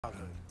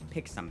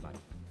Pick somebody,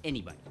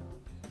 anybody.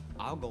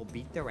 I'll go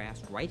beat their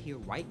ass right here,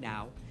 right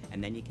now,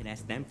 and then you can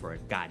ask them for a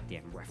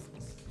goddamn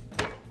reference.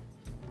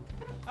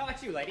 How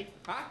about you, lady?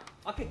 Huh?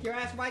 I'll kick your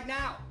ass right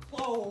now.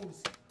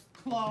 Close.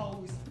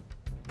 Close.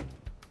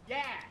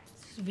 Yeah.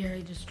 This is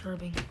very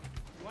disturbing.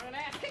 You want an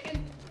ass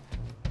kicking?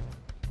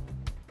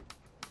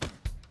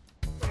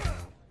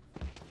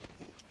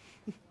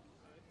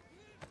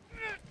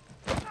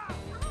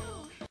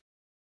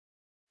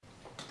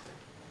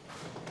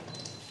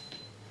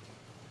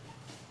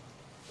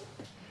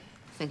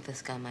 I think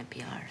this guy might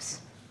be ours.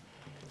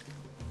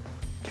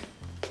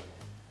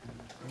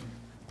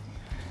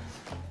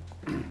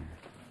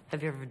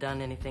 Have you ever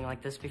done anything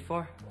like this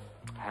before?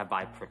 Have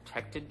I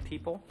protected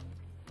people?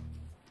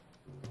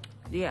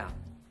 Yeah.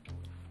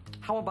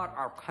 How about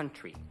our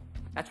country?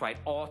 That's right,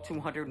 all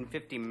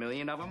 250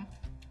 million of them.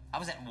 I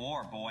was at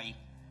war, boy.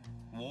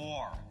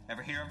 War.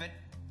 Ever hear of it?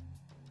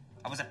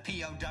 I was a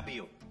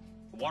POW.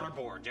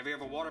 Waterboard. Did you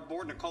ever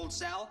waterboard in a cold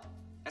cell?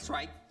 That's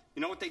right.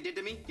 You know what they did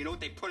to me? You know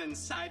what they put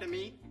inside of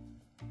me?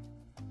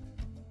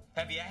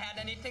 Have you had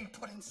anything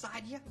put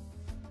inside you?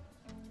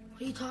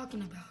 What are you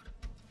talking about?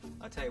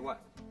 I'll tell you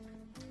what.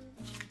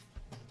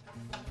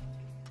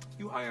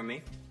 You hire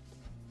me,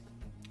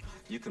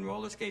 you can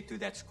roller skate through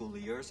that school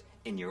of yours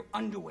in your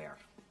underwear,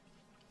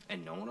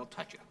 and no one will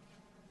touch you.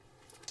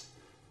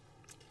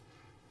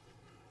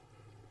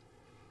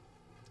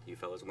 You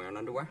fellas wearing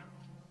underwear?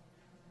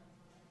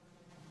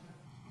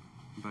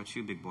 How about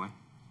you, big boy?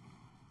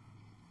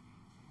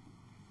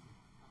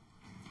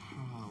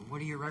 What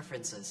are your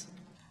references?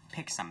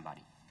 Pick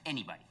somebody,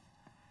 anybody.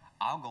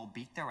 I'll go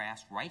beat their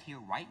ass right here,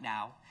 right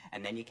now,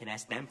 and then you can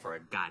ask them for a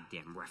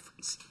goddamn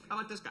reference. How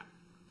about this guy?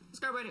 This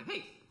guy right here.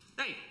 Hey,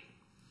 hey.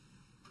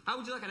 How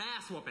would you like an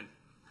ass whooping?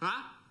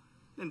 Huh?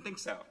 Didn't think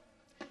so.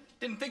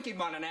 Didn't think you'd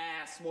want an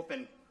ass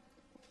whooping.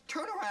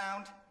 Turn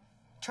around.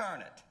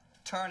 Turn it.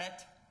 Turn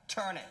it.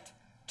 Turn it.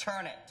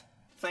 Turn it.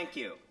 Thank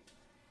you.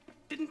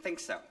 Didn't think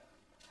so.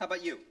 How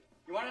about you?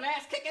 You want an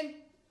ass kicking?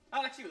 How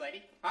about you,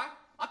 lady? Huh?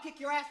 I'll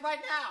kick your ass right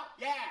now.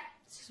 Yeah.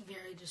 This is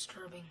very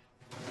disturbing.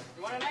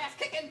 You want an ass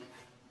kicking?